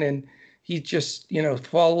man, and he's just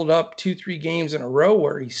followed up 2-3 games in a row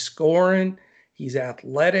where he's scoring. He's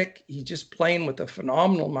athletic. He's just playing with a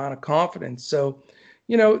phenomenal amount of confidence. So,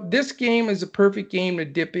 this game is a perfect game to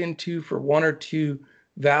dip into for one or two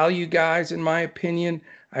value guys, in my opinion.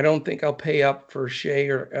 I don't think I'll pay up for Shea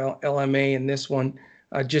or LMA in this one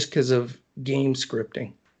just because of game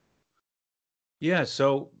scripting. Yeah,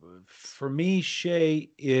 so for me, Shea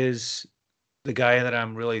is the guy that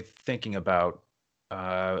I'm really thinking about.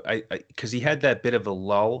 Because he had that bit of a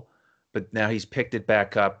lull, but now he's picked it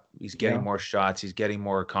back up. He's getting more shots. He's getting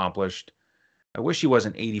more accomplished. I wish he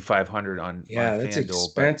wasn't 8,500 on that's FanDuel,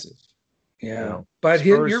 expensive. But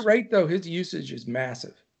Spurs, you're right though. His usage is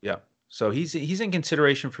massive. Yeah, so he's in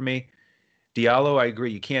consideration for me. Diallo, I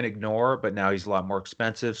agree, you can't ignore, but now he's a lot more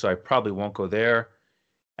expensive, so I probably won't go there.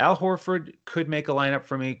 Al Horford could make a lineup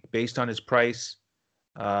for me based on his price.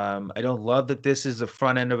 I don't love that this is the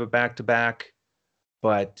front end of a back-to-back,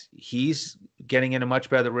 but he's getting in a much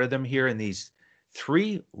better rhythm here in these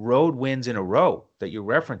 3 road wins in a row that you're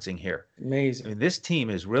referencing here. Amazing. I mean, this team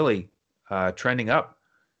is really trending up.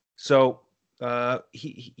 So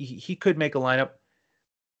he could make a lineup.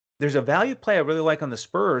 There's a value play I really like on the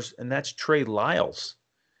Spurs, and that's Trey Lyles.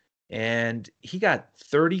 And he got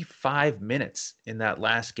 35 minutes in that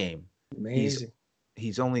last game. Amazing.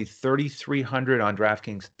 He's only 3,300 on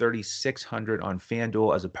DraftKings, 3,600 on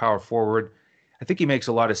FanDuel as a power forward. I think he makes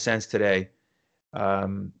a lot of sense today.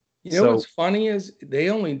 What's funny is they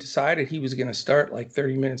only decided he was going to start like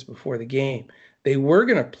 30 minutes before the game. They were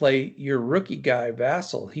going to play your rookie guy,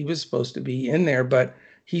 Vassell. He was supposed to be in there, but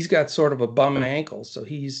he's got sort of a bum ankle, so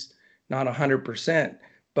he's not 100%.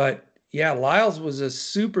 But yeah, Lyles was a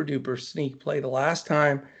super duper sneak play the last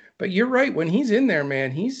time. But you're right. When he's in there,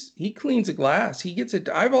 man, he cleans the glass. He gets it.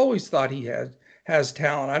 I've always thought he has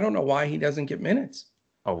talent. I don't know why he doesn't get minutes.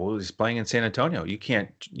 Oh, well, he's playing in San Antonio. You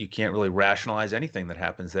can't really rationalize anything that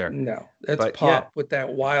happens there. No, that's Pop with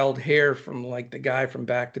that wild hair from like the guy from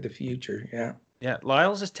Back to the Future. Yeah. Yeah,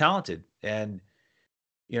 Lyles is talented, and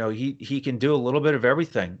he can do a little bit of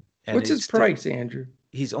everything. And what's his price, Andrew?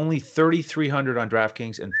 He's only 3,300 on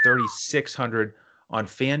DraftKings and 3,600 on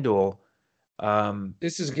FanDuel.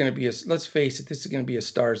 This is going to be let's face it, this is going to be a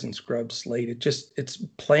stars and scrubs slate. It's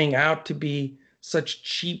playing out to be such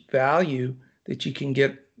cheap value that you can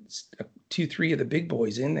get 2-3 of the big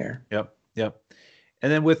boys in there. Yep.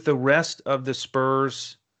 And then with the rest of the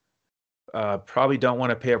Spurs, probably don't want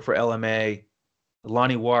to pay up for LMA.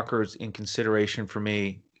 Lonnie Walker's in consideration for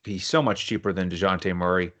me. He's so much cheaper than DeJounte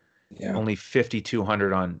Murray. Yeah. Only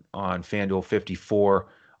 5,200 on FanDuel, 54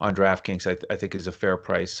 on DraftKings. I think is a fair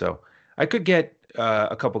price. So I could get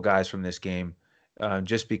a couple guys from this game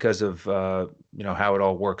just because of how it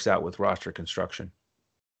all works out with roster construction.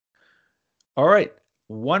 All right,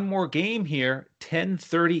 one more game here,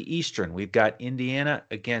 10:30 Eastern. We've got Indiana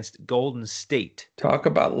against Golden State. Talk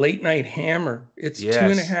about late night hammer. It's two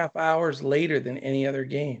and a Yes, half hours later than any other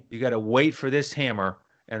game. you got to wait for this hammer,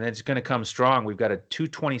 and it's going to come strong. We've got a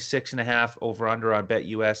 226.5 over under on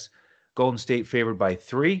BetUS. Golden State favored by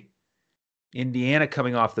 3. Indiana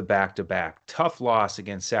coming off the back-to-back. Tough loss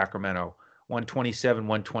against Sacramento, 127,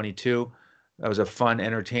 122. That was a fun,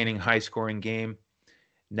 entertaining, high-scoring game.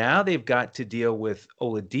 Now they've got to deal with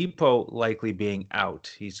Oladipo likely being out.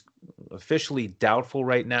 He's officially doubtful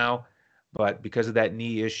right now, but because of that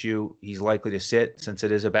knee issue, he's likely to sit since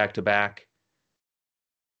it is a back-to-back.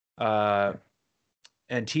 And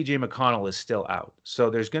TJ McConnell is still out. So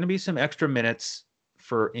there's going to be some extra minutes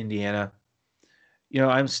for Indiana.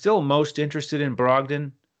 I'm still most interested in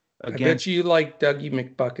Brogdon against. I bet you like Dougie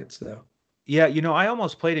McBuckets, though. Yeah, I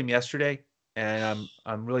almost played him yesterday, and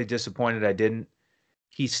I'm really disappointed I didn't.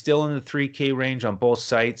 He's still in the 3K range on both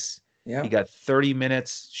sites. Yeah. He got 30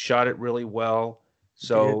 minutes, shot it really well.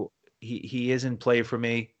 So he is in play for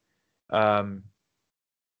me. The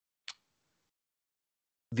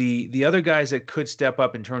other guys that could step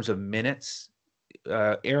up in terms of minutes,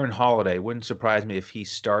 Aaron Holiday, wouldn't surprise me if he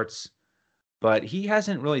starts, but he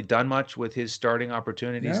hasn't really done much with his starting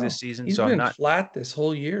opportunities this season. He's so been I'm not flat this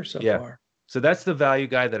whole year so far. So that's the value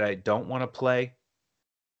guy that I don't want to play.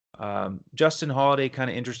 Justin Holiday,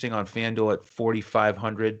 kind of interesting on FanDuel at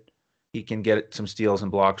 4,500. He can get some steals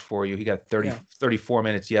and blocks for you. He got 34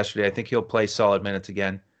 minutes yesterday. I think he'll play solid minutes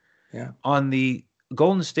again. Yeah. On the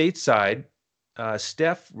Golden State side,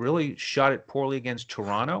 Steph really shot it poorly against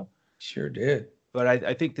Toronto. Sure did. But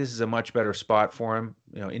I think this is a much better spot for him.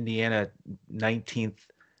 Indiana 19th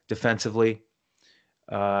defensively.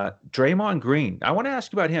 Draymond Green. I want to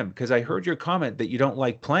ask you about him because I heard your comment that you don't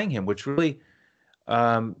like playing him, which really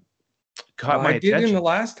caught my attention. I did in the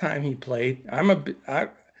last time he played. I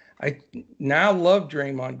now love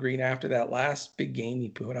Draymond Green after that last big game he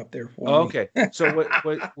put up there for me. Okay. So what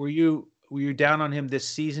were you down on him this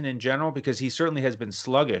season in general? Because he certainly has been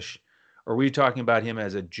sluggish. Or were you talking about him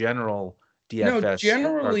as a general DFS? No,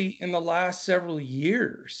 generally in the last several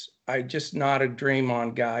years, I'm just not a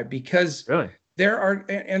Draymond guy because really?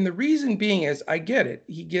 And the reason being is I get it.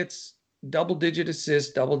 He gets double-digit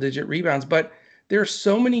assists, double-digit rebounds, but there are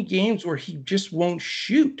so many games where he just won't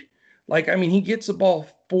shoot. He gets the ball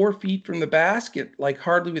 4 feet from the basket,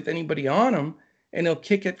 hardly with anybody on him, and he'll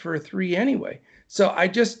kick it for a 3 anyway. So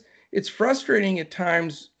it's frustrating at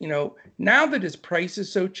times, now that his price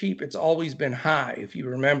is so cheap, it's always been high, if you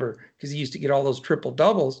remember, because he used to get all those triple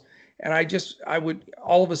doubles. And I would,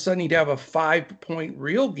 all of a sudden he'd have a 5-point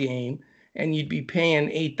real game and you'd be paying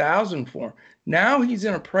 $8,000 for him. Now he's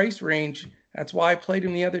in a price range. That's why I played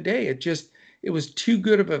him the other day. It was too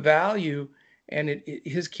good of a value, and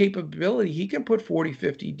his capability, he can put 40,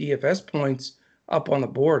 50 DFS points up on the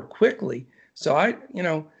board quickly. So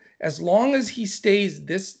as long as he stays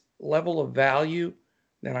this level of value,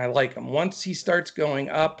 then I like him. Once he starts going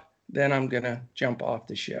up, then I'm going to jump off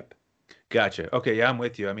the ship. Gotcha. Okay, yeah, I'm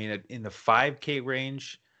with you. I mean, in the 5K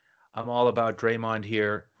range, I'm all about Draymond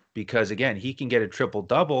here because, again, he can get a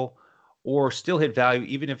triple-double or still hit value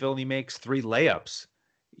even if he only makes 3 layups,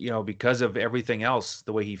 because of everything else,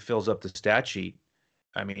 the way he fills up the stat sheet.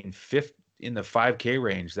 I mean, fifth in the 5K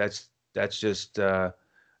range, that's just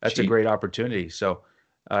that's a great opportunity. So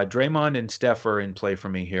Draymond and Steph are in play for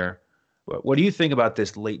me here. What do you think about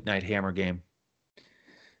this late night hammer game?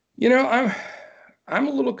 I'm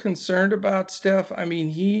a little concerned about Steph. I mean,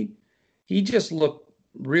 he just looked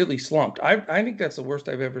really slumped. I think that's the worst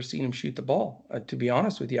I've ever seen him shoot the ball, to be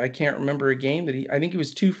honest with you. I can't remember a game that I think he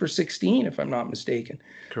was 2 for 16, if I'm not mistaken.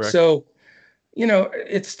 Correct. So,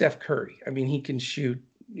 it's Steph Curry. I mean, he can shoot,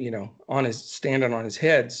 standing on his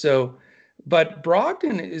head. So, but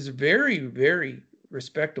Brogdon is a very, very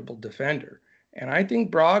respectable defender. And I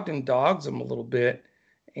think Brogdon dogs him a little bit.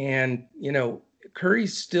 And,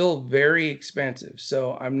 Curry's still very expensive.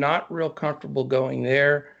 So I'm not real comfortable going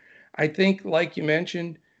there. I think, like you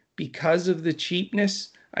mentioned, because of the cheapness,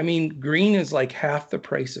 I mean, Green is like half the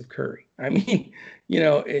price of Curry. I mean,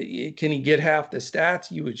 can he get half the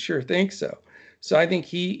stats? You would sure think so. So I think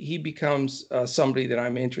he becomes somebody that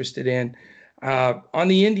I'm interested in. On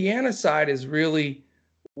the Indiana side is really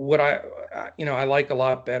what I like a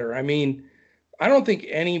lot better. I mean, I don't think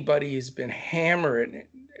anybody's been hammering it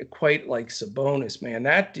quite like Sabonis, man.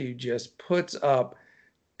 That dude just puts up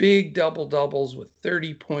big double doubles with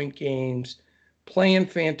 30-point games, playing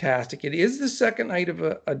fantastic. It is the second night of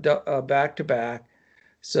a back-to-back,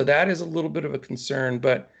 so that is a little bit of a concern.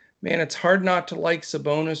 But man, it's hard not to like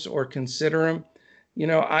Sabonis or consider him.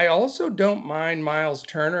 I also don't mind Miles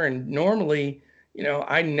Turner, and normally,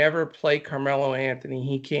 I never play Carmelo Anthony.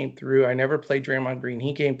 He came through. I never played Draymond Green.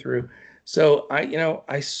 He came through. So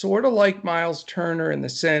I sort of like Miles Turner in the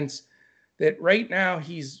sense that right now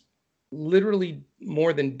he's literally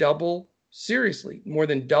seriously, more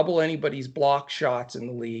than double anybody's block shots in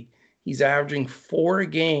the league. He's averaging 4 a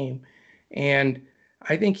game. And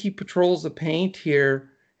I think he patrols the paint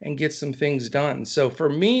here and gets some things done. So for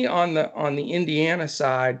me on the Indiana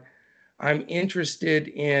side, I'm interested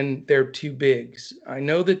in their 2 bigs. I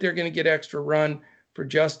know that they're going to get extra run for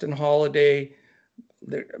Justin Holiday.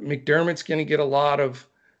 McDermott's going to get a lot of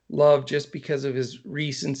love just because of his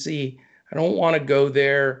recency. I don't want to go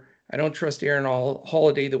there. I don't trust Aaron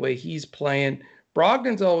Holiday the way he's playing.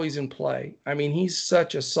 Brogdon's always in play. I mean, he's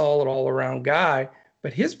such a solid all-around guy,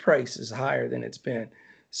 but his price is higher than it's been.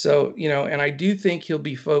 So, and I do think he'll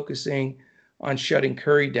be focusing on shutting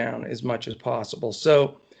Curry down as much as possible.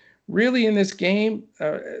 So really in this game,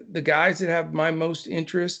 the guys that have my most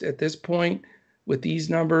interest at this point with these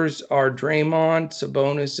numbers are Draymond,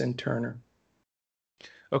 Sabonis, and Turner.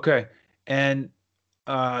 Okay. And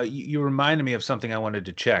you reminded me of something I wanted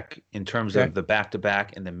to check in terms of the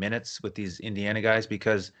back-to-back and the minutes with these Indiana guys,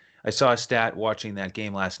 because I saw a stat watching that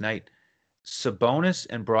game last night. Sabonis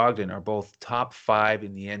and Brogdon are both top 5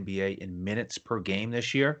 in the NBA in minutes per game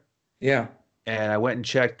this year. Yeah. And I went and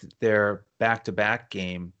checked their back-to-back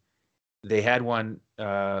game. They had one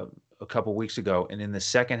a couple weeks ago, and in the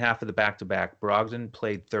second half of the back-to-back, Brogdon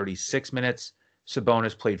played 36 minutes,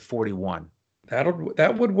 Sabonis played 41. That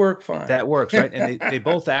would work fine. That works, right? And they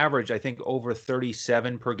both average, I think, over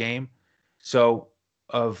 37 per game. So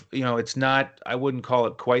it's not, I wouldn't call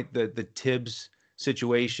it quite the Tibbs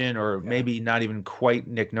situation, or maybe not even quite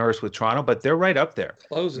Nick Nurse with Toronto, but they're right up there.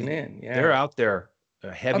 Closing in, yeah. They're out there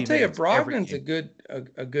heavy. I'll tell you, Brogdon's a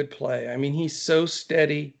good play. I mean, he's so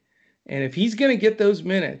steady, and if he's going to get those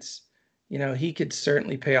minutes, he could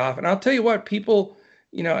certainly pay off. And I'll tell you what, people,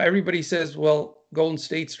 everybody says, well, Golden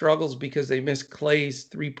State struggles because they miss Klay's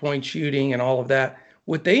 3-point shooting and all of that.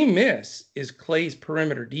 What they miss is Klay's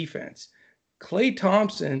perimeter defense. Klay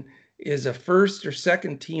Thompson is a first or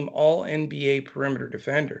second team all NBA perimeter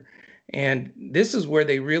defender. And this is where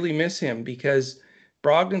they really miss him, because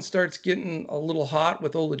Brogdon starts getting a little hot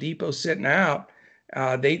with Oladipo sitting out.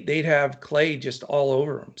 They'd have Klay just all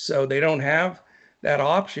over him. So they don't have that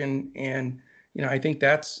option. And, I think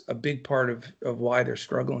that's a big part of why they're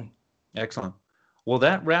struggling. Excellent. Well,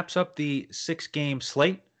 that wraps up the 6-game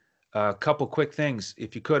slate. A couple quick things.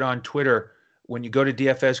 If you could, on Twitter, when you go to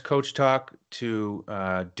DFS Coach Talk to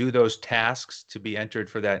do those tasks to be entered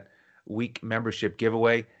for that week membership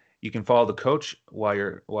giveaway, you can follow the coach while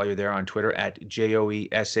you're there on Twitter at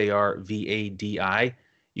JOESARVADI.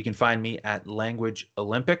 You can find me at Language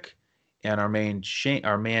Olympic, and our man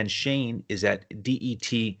Shane is at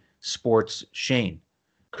DET Sports Shane.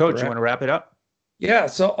 Coach, You want to wrap it up? Yeah,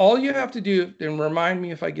 so all you have to do, and remind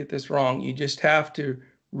me if I get this wrong, you just have to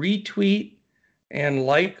retweet and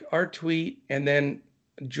like our tweet, and then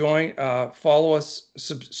follow us,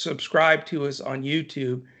 subscribe to us on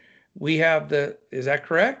YouTube. We have is that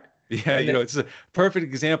correct? Yeah, it's a perfect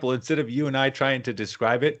example. Instead of you and I trying to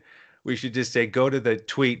describe it, we should just say, go to the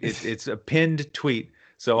tweet. It's a pinned tweet.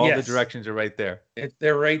 So all the directions are right there.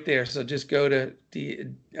 They're right there. So just go to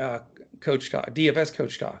Coach Talk, DFS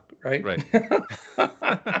Coach Talk, right? Right.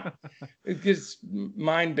 It gets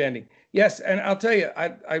mind-bending. Yes, and I'll tell you,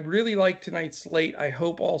 I really like tonight's slate. I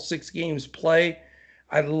hope all 6 games play.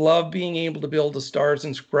 I love being able to build the stars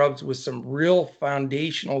and scrubs with some real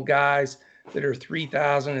foundational guys that are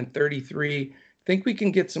 3,000 and 33. I think we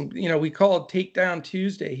can get some, we call it Takedown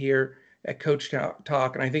Tuesday here at Coach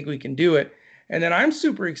Talk, and I think we can do it. And then I'm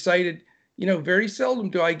super excited. Very seldom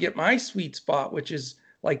do I get my sweet spot, which is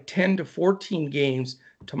like 10 to 14 games.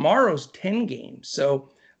 Tomorrow's 10 games. So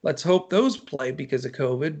let's hope those play because of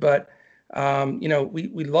COVID. But,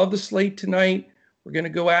 we love the slate tonight. We're going to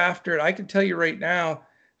go after it. I can tell you right now,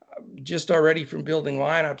 just already from building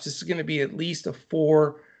lineups, this is going to be at least a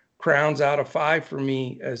 4 crowns out of 5 for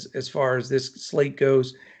me as far as this slate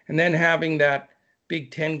goes. And then having that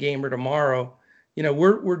Big 10 gamer tomorrow,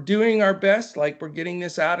 we're doing our best. Like, we're getting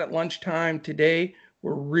this out at lunchtime today.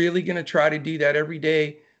 We're really going to try to do that every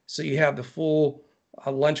day, so you have the full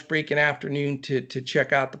lunch break and afternoon to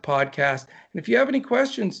check out the podcast. And if you have any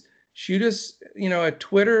questions, shoot us, at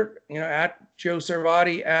Twitter, at Joe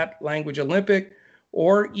Sarvati, at Language Olympic,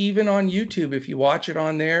 or even on YouTube. If you watch it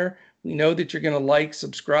on there, we know that you're going to like,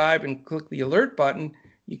 subscribe, and click the alert button.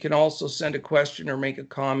 You can also send a question or make a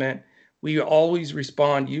comment. We always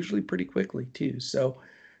respond, usually pretty quickly too. So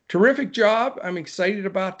terrific job. I'm excited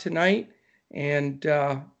about tonight. And,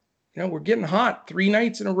 we're getting hot 3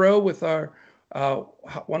 nights in a row with our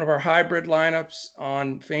one of our hybrid lineups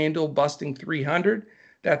on FanDuel busting 300.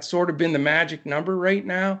 That's sort of been the magic number right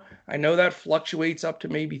now. I know that fluctuates up to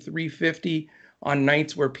maybe 350 on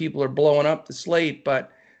nights where people are blowing up the slate,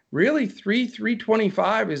 but really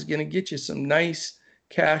 325 is going to get you some nice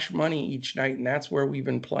cash money each night, and that's where we've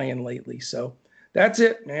been playing lately. So that's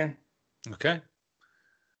it, man. Okay.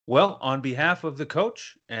 Well, on behalf of the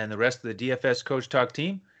coach and the rest of the DFS Coach Talk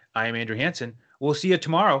team, I am Andrew Hanson. We'll see you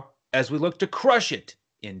tomorrow as we look to crush it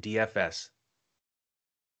in DFS.